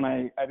touched on.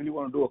 I really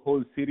want to do a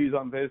whole series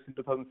on this in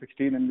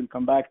 2016, and we'll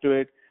come back to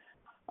it.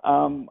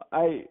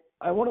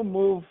 I want to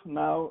move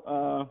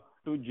now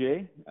to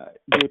Jay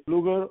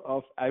Pluger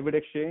of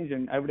AvidXchange.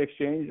 And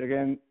AvidXchange,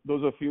 again,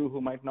 those of you who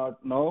might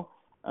not know,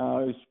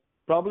 is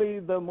probably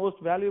the most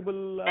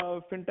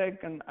valuable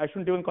fintech, and I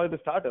shouldn't even call it a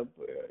startup,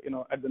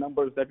 at the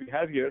numbers that we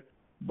have here.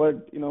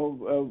 But,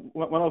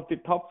 one of the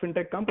top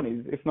fintech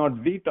companies, if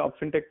not the top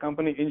fintech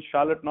company in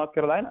Charlotte, North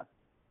Carolina.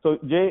 So,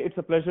 Jay, it's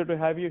a pleasure to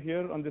have you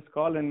here on this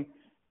call. And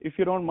if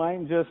you don't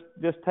mind, just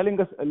telling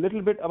us a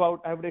little bit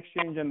about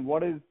AvidXchange and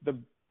what is the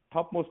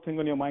topmost thing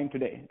on your mind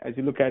today as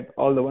you look at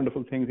all the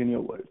wonderful things in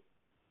your world.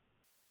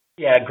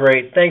 Yeah,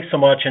 great. Thanks so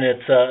much, and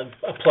it's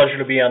a pleasure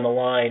to be on the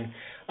line.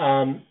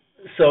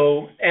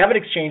 So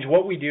AvidXchange,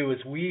 what we do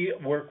is we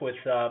work with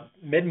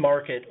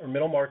mid-market or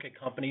middle-market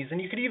companies,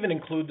 and you could even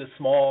include the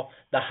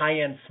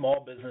high-end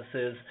small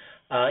businesses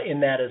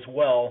in that as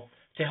well,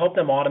 to help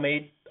them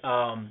automate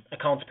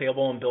accounts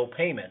payable and bill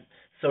payment.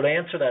 So to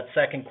answer that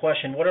second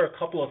question, what are a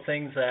couple of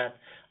things that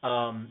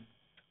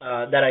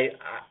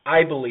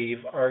I believe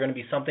are going to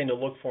be something to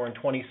look for in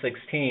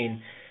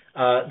 2016?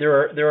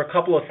 There are a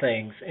couple of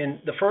things, and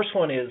the first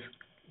one is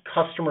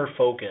customer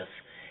focus.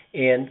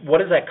 And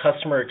what is that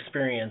customer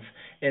experience?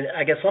 And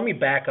I guess let me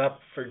back up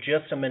for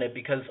just a minute,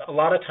 because a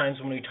lot of times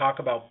when we talk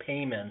about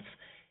payments,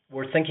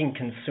 we're thinking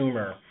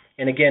consumer.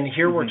 And again,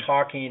 here we're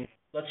talking,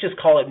 let's just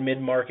call it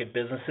mid-market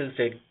businesses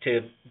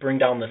to bring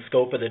down the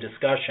scope of the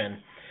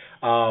discussion.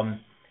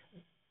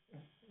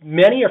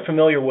 Many are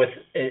familiar with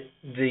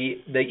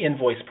the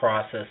invoice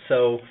process.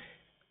 So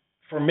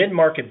for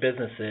mid-market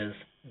businesses,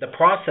 the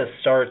process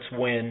starts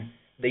when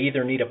they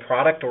either need a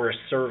product or a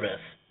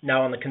service.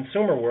 Now, in the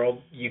consumer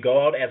world, you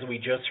go out, as we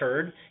just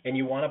heard, and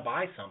you want to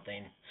buy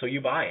something, so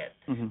you buy it.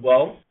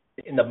 Well,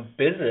 in the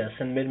business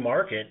and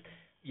mid-market,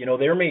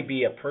 there may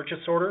be a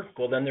purchase order.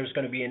 Well, then there's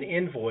going to be an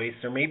invoice.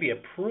 There may be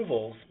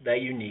approvals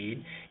that you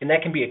need, and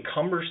that can be a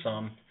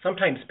cumbersome,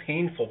 sometimes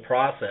painful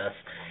process.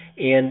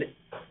 And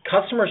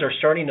customers are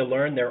starting to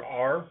learn there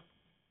are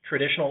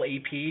traditional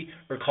AP,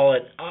 or call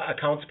it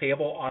accounts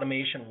payable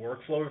automation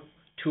workflow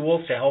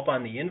tools to help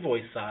on the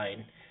invoice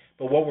side.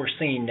 But what we're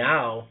seeing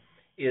now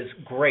is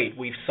great.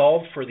 We've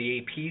solved for the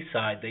AP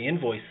side, the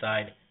invoice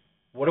side.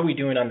 What are we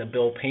doing on the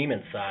bill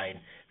payment side?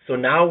 So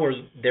now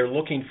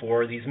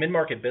these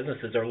mid-market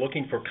businesses are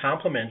looking for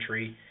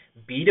complementary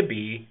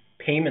B2B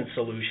payment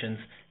solutions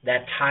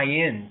that tie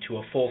in to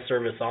a full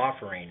service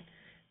offering.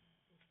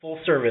 Full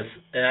service,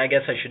 and I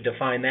guess I should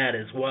define that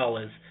as well,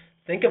 as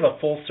think of a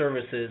full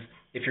service as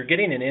if you're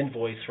getting an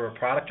invoice for a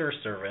product or a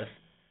service,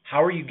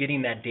 how are you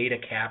getting that data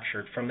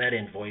captured from that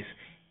invoice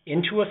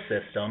into a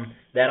system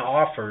that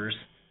offers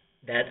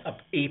that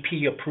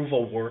AP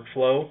approval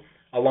workflow,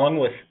 along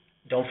with,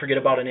 don't forget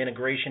about an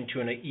integration to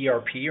an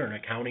ERP or an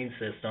accounting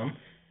system.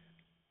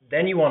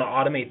 Then you want to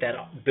automate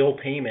that bill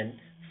payment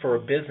for a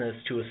business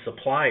to a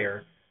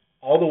supplier.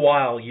 All the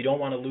while, you don't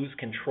want to lose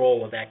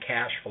control of that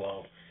cash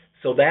flow.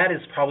 So that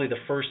is probably the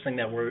first thing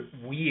that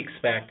we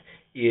expect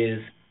is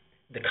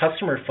the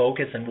customer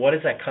focus and what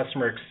is that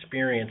customer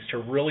experience to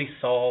really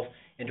solve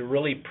and to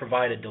really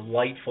provide a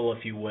delightful,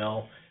 if you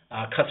will,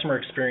 customer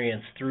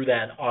experience through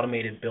that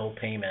automated bill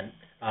payment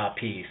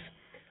piece.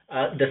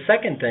 The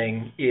second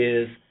thing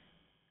is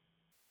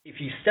if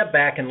you step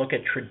back and look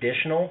at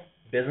traditional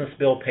business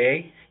bill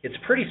pay, it's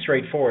pretty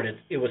straightforward.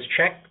 It was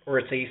check or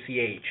it's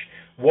ACH.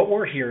 What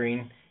we're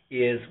hearing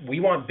is we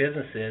want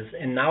businesses,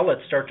 and now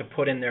let's start to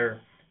put in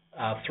their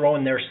throw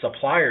in their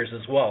suppliers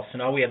as well. So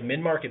now we have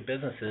mid-market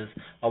businesses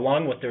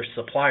along with their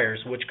suppliers,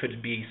 which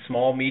could be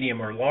small,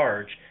 medium, or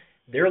large.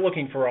 They're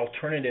looking for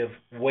alternative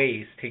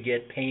ways to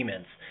get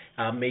payments.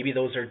 Maybe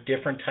those are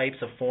different types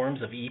of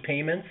forms of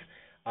e-payments.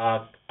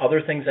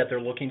 Other things that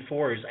they're looking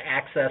for is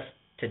access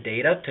to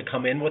data to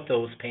come in with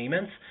those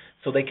payments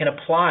so they can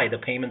apply the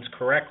payments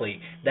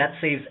correctly. That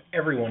saves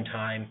everyone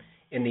time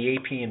in the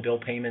AP and bill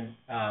payment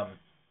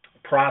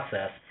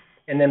process.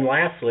 And then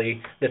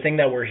lastly, the thing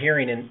that we're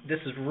hearing, and this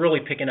is really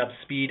picking up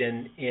speed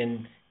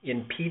in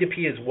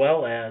P2P as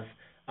well as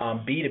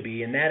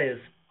B2B, and that is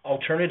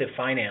alternative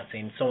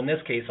financing. So in this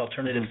case,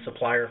 alternative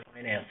supplier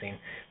financing.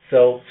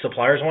 So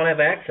suppliers want to have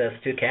access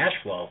to cash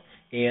flow,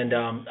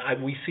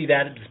 and we see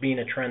that as being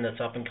a trend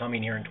that's up and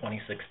coming here in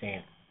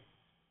 2016.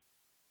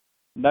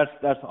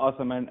 That's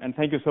awesome, and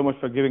thank you so much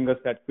for giving us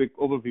that quick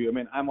overview. I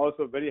mean, I'm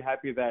also very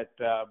happy that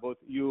both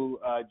you,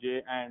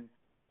 Jay, and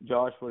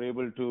Josh were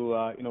able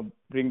to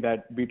bring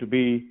that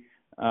B2B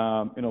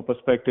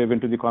perspective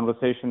into the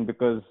conversation,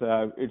 because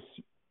it's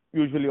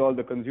usually all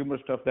the consumer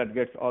stuff that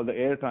gets all the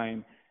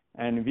airtime,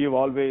 and we've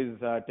always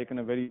taken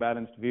a very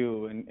balanced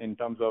view in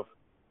terms of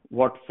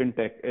what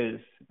fintech is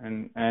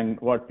and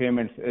what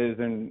payments is,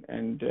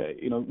 and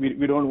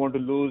we don't want to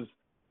lose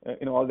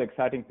all the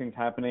exciting things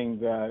happening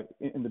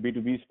in the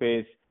B2B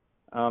space.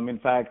 In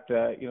fact,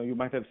 you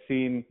might have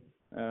seen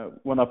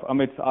one of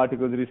Amit's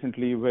articles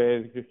recently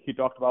where he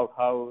talked about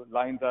how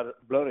lines are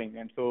blurring.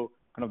 And so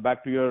kind of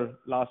back to your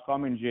last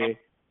comment, Jay,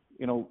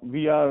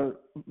 we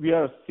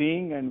are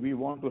seeing and we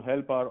want to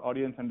help our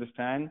audience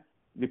understand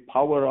the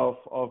power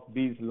of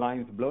these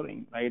lines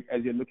blurring, right?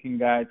 As you're looking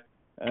at,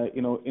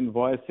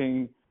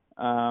 invoicing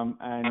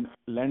and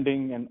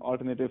lending and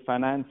alternative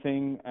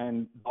financing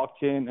and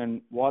blockchain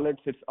and wallets,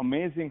 it's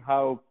amazing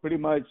how pretty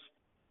much,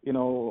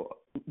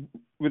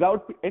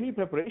 without any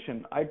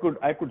preparation, I could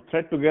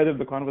thread together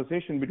the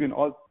conversation between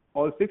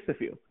all six of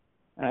you.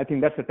 And I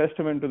think that's a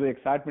testament to the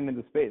excitement in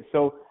the space.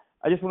 So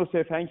I just want to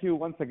say thank you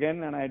once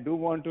again. And I do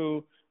want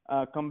to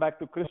come back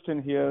to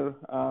Kristen here.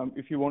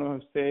 If you want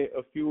to say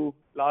a few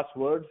last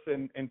words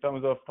in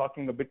terms of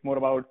talking a bit more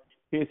about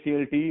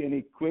PayCLT,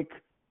 any quick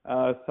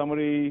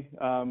summary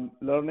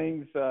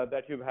learnings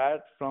that you've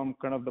had from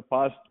kind of the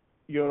past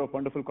year of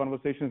wonderful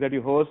conversations that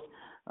you host.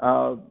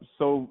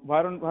 So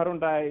why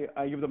don't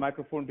I give the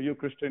microphone to you,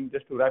 Kristen,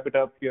 just to wrap it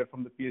up here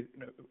from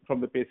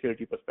the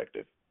PayCLT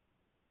perspective.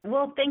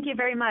 Well, thank you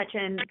very much,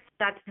 and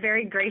that's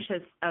very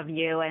gracious of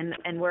you,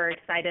 and we're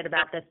excited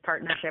about this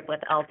partnership with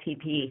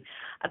LTP.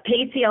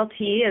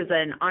 PayCLT is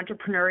an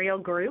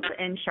entrepreneurial group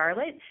in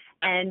Charlotte,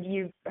 and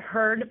you've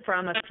heard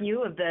from a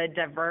few of the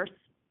diverse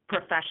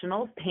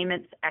professionals,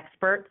 payments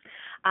experts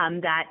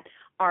that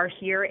are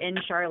here in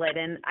Charlotte.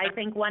 And I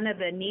think one of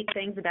the neat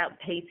things about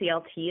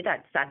PayCLT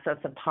that sets us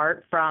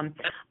apart from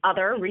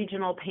other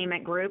regional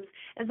payment groups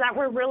is that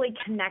we're really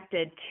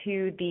connected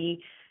to the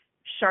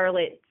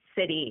Charlotte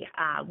city.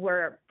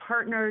 We're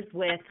partners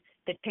with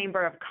the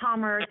Chamber of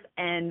Commerce,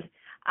 and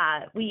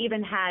we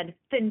even had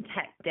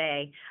FinTech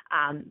Day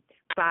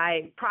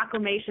by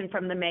proclamation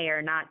from the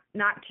mayor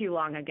not too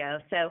long ago.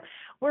 So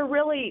we're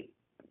really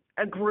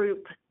a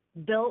group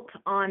built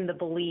on the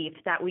belief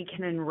that we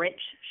can enrich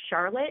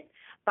Charlotte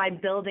by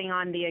building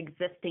on the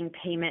existing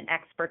payment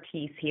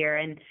expertise here.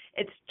 And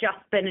it's just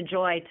been a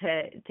joy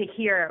to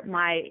hear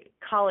my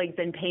colleagues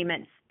in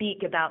payments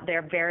speak about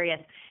their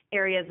various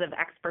areas of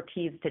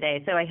expertise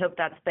today. So I hope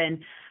that's been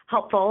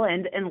helpful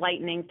and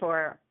enlightening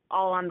for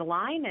all on the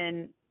line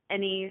and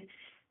any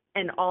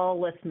and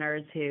all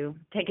listeners who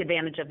take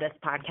advantage of this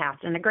podcast.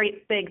 And a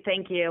great big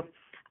thank you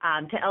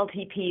to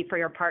LTP for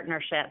your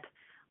partnership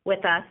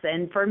with us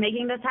and for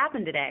making this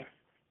happen today.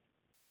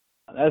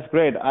 That's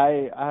great.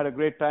 I had a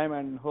great time,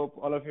 and hope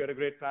all of you had a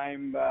great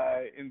time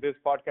in this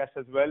podcast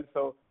as well.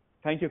 So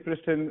thank you,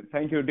 Kristen.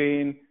 Thank you,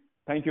 Dean.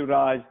 Thank you,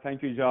 Raj.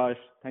 Thank you, Josh.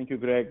 Thank you,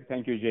 Greg.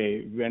 Thank you,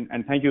 Jay.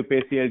 And thank you,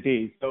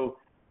 PayCLT. So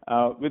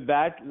with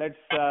that,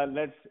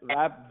 let's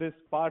wrap this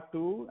part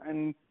 2,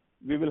 and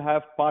we will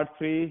have part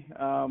 3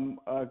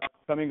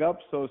 coming up.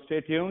 So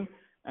stay tuned.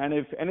 And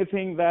if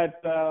anything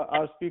that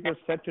our speakers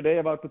said today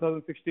about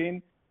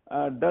 2016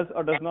 does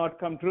or does not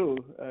come true,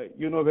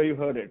 you know where you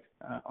heard it,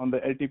 on the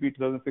LTP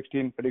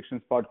 2016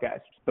 Predictions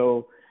podcast.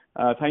 So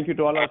thank you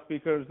to all our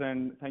speakers,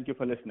 and thank you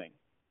for listening.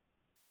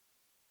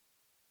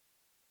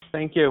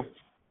 Thank you.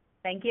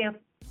 Thank you.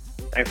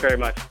 Thanks very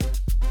much.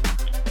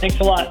 Thanks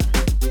a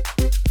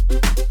lot.